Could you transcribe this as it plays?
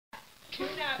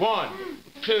1,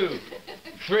 2,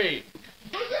 3.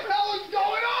 What the hell is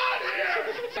going on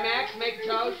here? Max, make a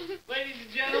toast. Ladies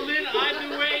and gentlemen, I've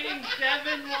been waiting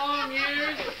 7 long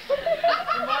years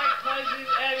for my cousin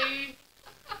Eddie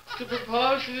to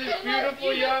propose to this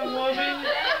beautiful young woman,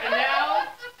 and now,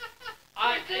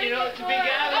 to be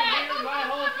gathered here with my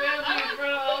whole family in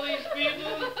front of all these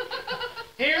people.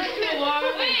 Here's to a long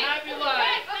and happy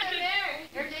life.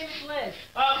 Her name is Liz.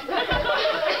 Holy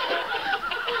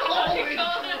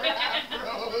crap,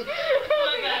 bro.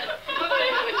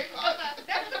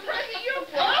 That's the present you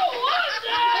brought. I want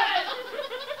that!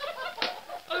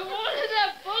 I wanted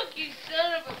that book, you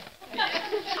son of a...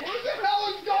 What the hell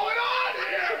is going on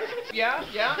here?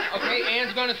 Yeah. Okay,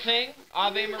 Ann's gonna sing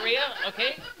Ave Maria,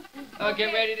 okay?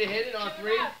 Get ready to hit it on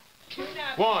 3.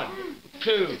 1,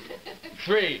 2,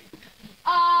 3.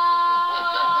 Ave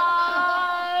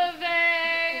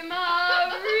Maria.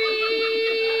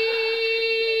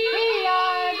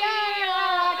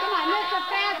 Come on, that's a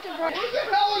faster What the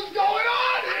hell is going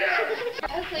on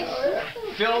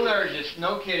here? Phil Nerges,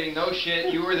 no kidding, no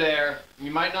shit, you were there.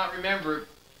 You might not remember,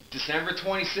 December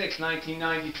 26,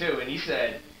 1992, and he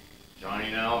said,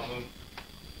 Johnny Nelson,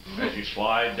 as you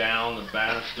slide down the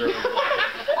banister,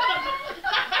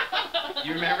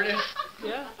 you remember this?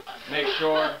 Yeah. make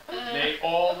sure, may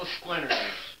all the splinters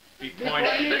be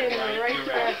pointed in the right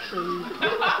direction.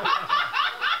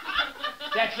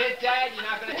 That's it, Dad? You're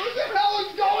not gonna... What the hell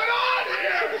is going on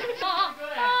here?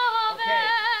 Okay.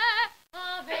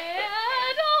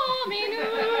 You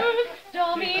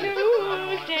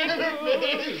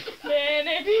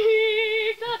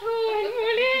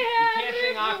can't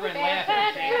sing opera and laugh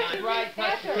at the same time. The bride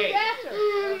cuts the cake.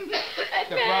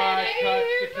 The bride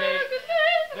cuts the cake.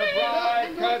 The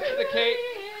bride cuts the cake.